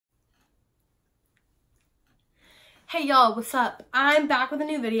Hey y'all, what's up? I'm back with a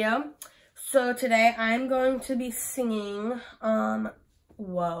new video. So today I'm going to be singing,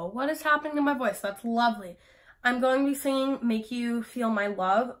 whoa, what is happening to my voice? That's lovely. I'm going to be singing Make You Feel My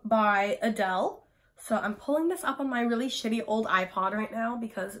Love by Adele. So I'm pulling this up on my really shitty old iPod right now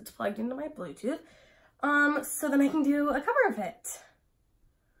because it's plugged into my Bluetooth. So then I can do a cover of it.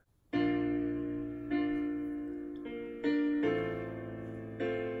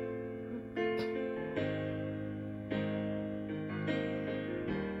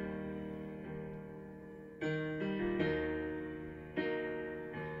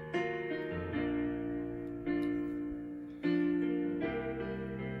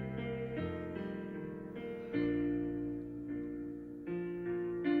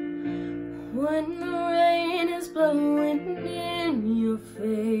 When the rain is blowing in your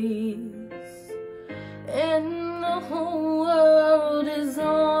face and the whole world is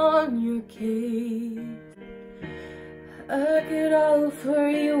on your case, I could offer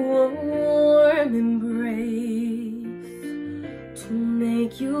you a warm embrace to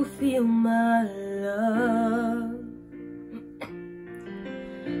make you feel my love.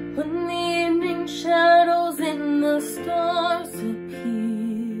 When the evening shadows and the stars appear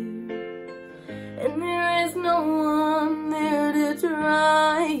and there is no one there to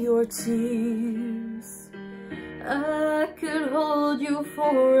dry your tears, I could hold you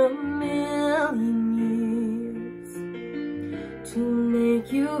for a million years to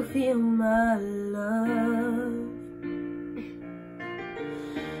make you feel my love.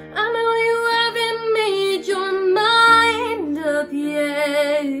 I know you haven't made your mind up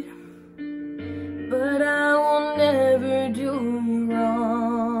yet, but I will never do you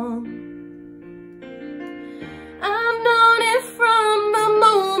wrong. I've known it from the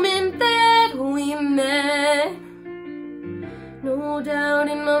moment that we met. No doubt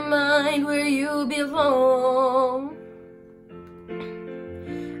in my mind where you belong.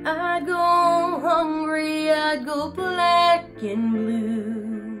 I'd go hungry, I'd go black and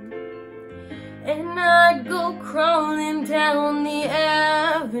blue, and I'd go crawling down the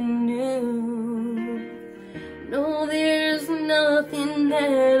avenue. No, there's nothing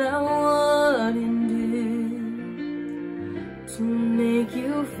that I wouldn't do to make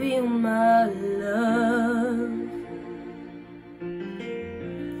you feel my love.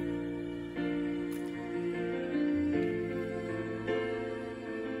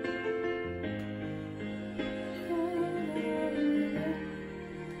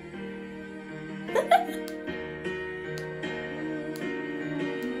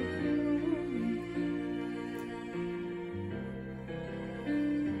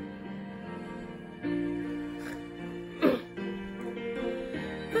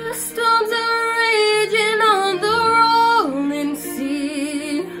 The storms are raging on the rolling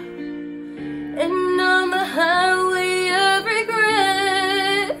sea, and on the highway of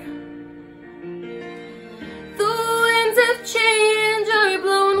regret, the winds of change are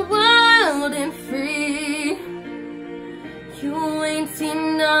blown wild and free. You ain't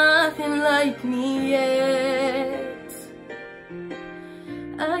seen nothing like me yet.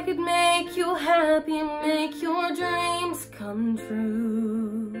 I could make you happy, make your dreams come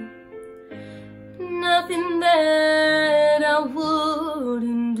true. Nothing that I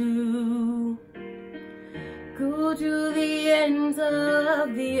wouldn't do. Go to the ends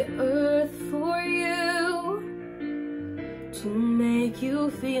of the earth for you to make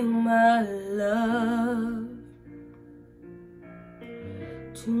you feel my love.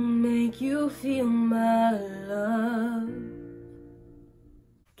 To make you feel my love.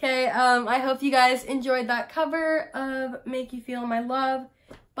 Okay, I hope you guys enjoyed that cover of Make You Feel My Love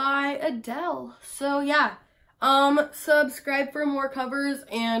by Adele. So yeah, subscribe for more covers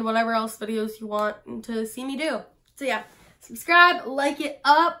and whatever else videos you want to see me do. So yeah, subscribe, like it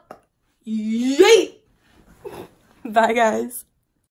up. Yay! Bye guys.